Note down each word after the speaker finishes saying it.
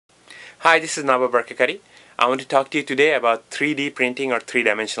Hi, this is Naba Barkakati. I want to talk to you today about 3D printing or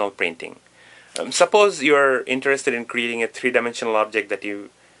three-dimensional printing. Suppose you're interested in creating a three-dimensional object that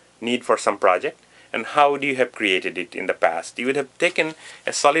you need for some project, and how would you have created it in the past? You would have taken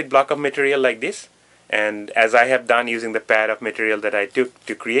a solid block of material like this, and as I have done using the pad of material that I took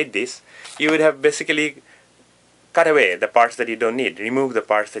to create this, you would have basically cut away the parts that you don't need, remove the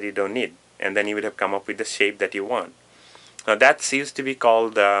parts that you don't need, and then you would have come up with the shape that you want. Now that's used to be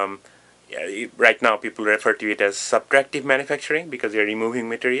called right now people refer to it as subtractive manufacturing because you're removing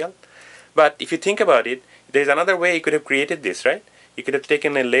material. But if you think about it, there's another way you could have created this, right? You could have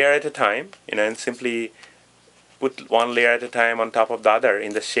taken a layer at a time, and simply put one layer at a time on top of the other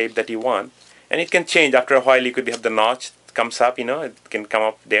in the shape that you want. And it can change after a while. You could have the notch comes up, it can come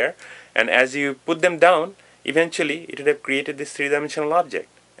up there. And as you put them down, eventually it would have created this three-dimensional object.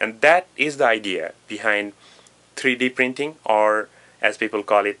 And that is the idea behind 3D printing, or as people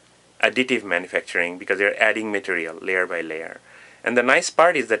call it, additive manufacturing, because you're adding material layer by layer. And the nice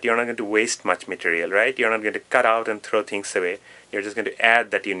part is that you're not going to waste much material, right? You're not going to cut out and throw things away. You're just going to add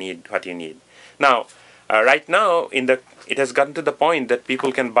that you need what you need. Now, right now, it has gotten to the point that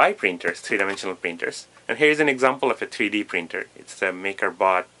people can buy printers, three-dimensional printers. And here's an example of a 3D printer. It's a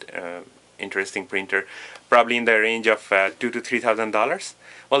maker-bought, interesting printer, probably in the range of $2,000 to $3,000.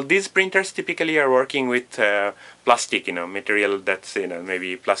 Well, these printers typically are working with plastic, material that's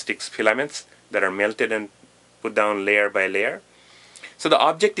maybe plastics filaments that are melted and put down layer by layer. So the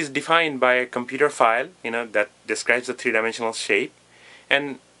object is defined by a computer file, that describes the three-dimensional shape,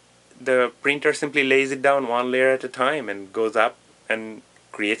 and the printer simply lays it down one layer at a time and goes up and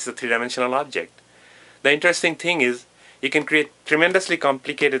creates the three-dimensional object. The interesting thing is you can create tremendously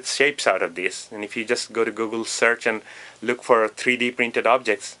complicated shapes out of this, and if you just go to Google search and look for 3D printed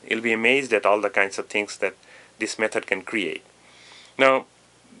objects, you'll be amazed at all the kinds of things that this method can create. Now,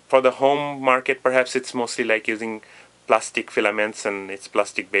 for the home market, perhaps it's mostly like using plastic filaments and it's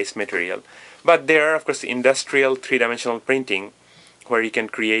plastic-based material. But there are, of course, industrial three-dimensional printing where you can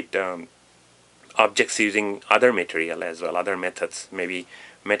create objects using other material as well, other methods, maybe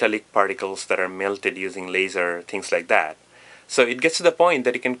metallic particles that are melted using laser, things like that. So it gets to the point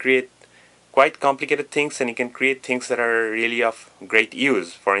that you can create quite complicated things, and you can create things that are really of great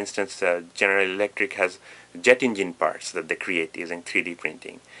use. For instance, General Electric has jet engine parts that they create using 3D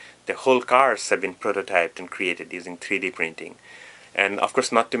printing. The whole cars have been prototyped and created using 3D printing. And of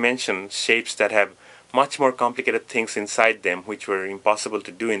course, not to mention shapes that have much more complicated things inside them which were impossible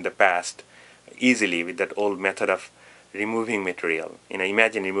to do in the past easily with that old method of removing material.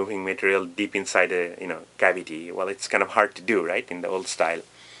 Imagine removing material deep inside a cavity. Well, it's kind of hard to do, right, in the old style.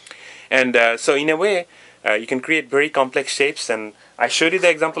 And so in a way, you can create very complex shapes. And I showed you the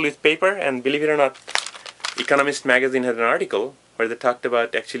example with paper, and believe it or not, Economist magazine had an article where they talked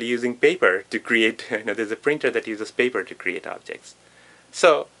about actually using paper to create, there's a printer that uses paper to create objects.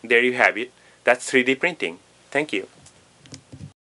 So there you have it. That's 3D printing. Thank you.